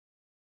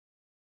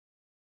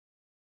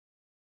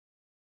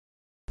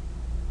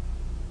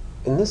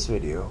In this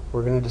video,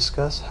 we're going to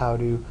discuss how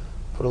to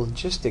put a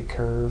logistic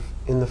curve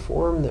in the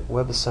form that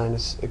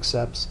webassign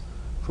accepts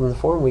from the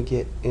form we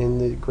get in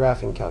the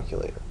graphing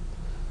calculator.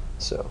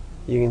 So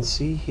you can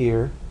see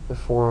here the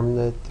form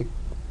that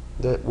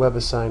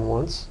webassign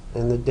wants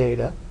and the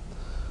data.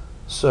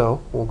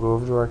 So we'll go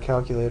over to our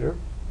calculator,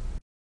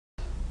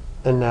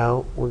 and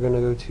now we're going to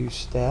go to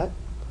Stat.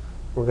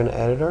 We're going to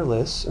edit our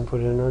lists and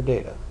put in our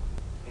data.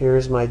 Here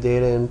is my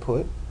data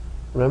input.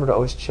 Remember to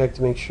always check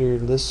to make sure your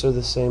lists are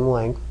the same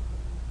length,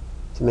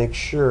 to make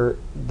sure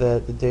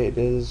that the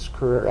data is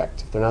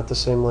correct. If they're not the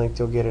same length,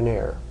 you'll get an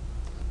error.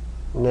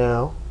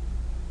 Now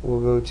we'll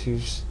go to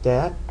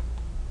Stat,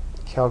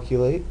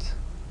 Calculate,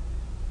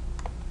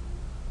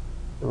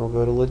 and we'll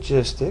go to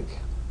Logistic,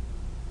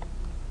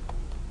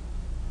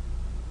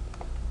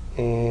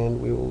 and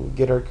we will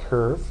get our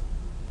curve.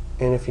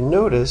 And if you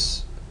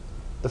notice,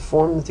 the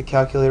form that the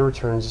calculator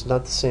returns is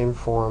not the same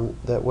form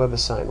that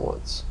webassign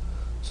wants.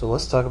 So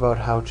let's talk about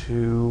how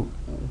to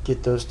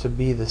get those to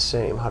be the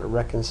same, how to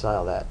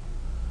reconcile that.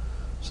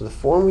 So the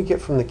form we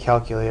get from the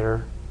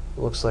calculator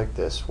looks like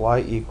this: y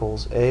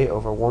equals a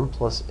over 1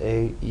 plus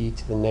a e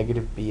to the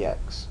negative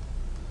bx.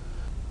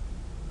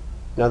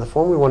 Now the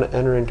form we want to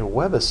enter into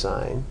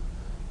webassign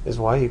is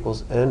y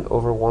equals n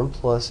over 1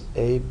 plus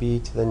ab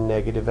to the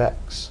negative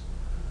x.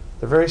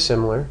 They're very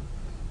similar.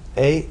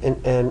 A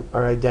and n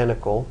are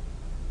identical,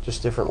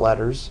 just different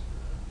letters.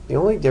 The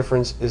only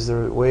difference is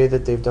the way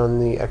that they've done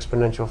the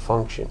exponential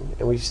function,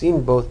 and we've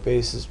seen both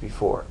bases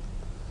before.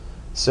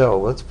 So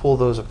let's pull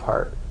those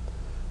apart.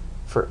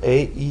 For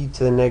ae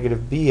to the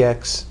negative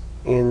bx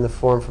in the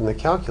form from the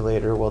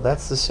calculator, well,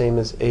 that's the same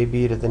as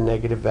ab to the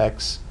negative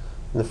x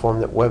in the form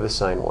that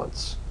webassign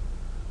wants.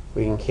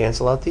 We can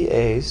cancel out the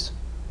a's,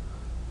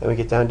 and we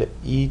get down to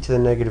e to the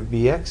negative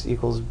bx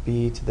equals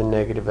b to the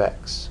negative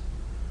x.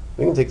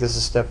 We can take this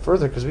a step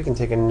further because we can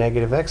take a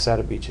negative x out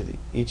of each of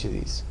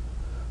these.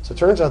 So it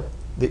turns out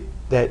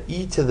that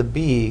e to the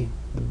b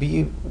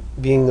being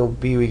the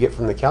b we get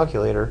from the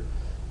calculator,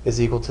 is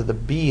equal to the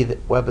b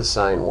that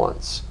webassign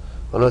wants.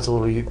 I know it's a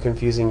little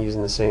confusing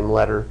using the same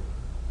letter.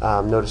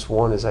 Notice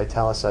one is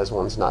italicized,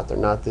 one's not. They're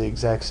not the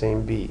exact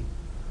same b.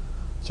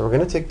 So we're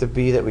going to take the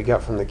b that we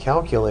got from the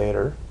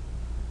calculator,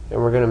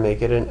 and we're going to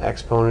make it an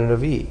exponent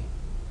of e.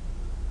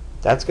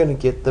 That's going to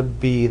get the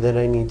b that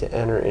I need to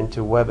enter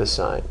into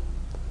webassign.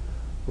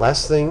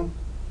 Last thing,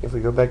 if we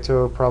go back to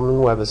our problem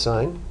in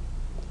webassign,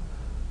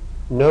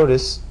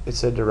 notice it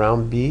said to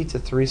round b to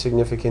 3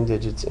 significant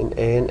digits and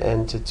a and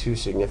n to 2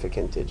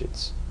 significant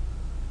digits.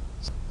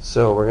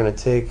 So we're going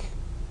to take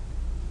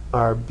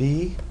our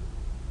b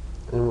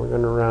and we're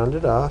going to round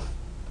it off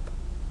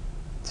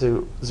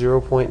to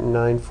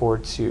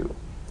 0.942.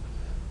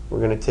 We're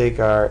going to take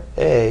our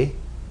a,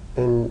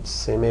 and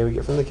same a we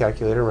get from the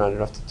calculator, round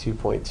it off to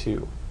 2.2.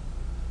 And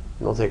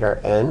we'll take our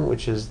n,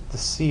 which is the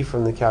c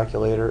from the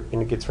calculator,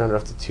 and it gets rounded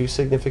off to 2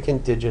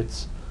 significant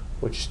digits,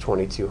 which is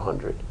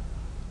 2200.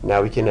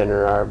 Now we can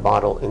enter our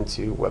model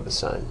into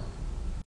webassign.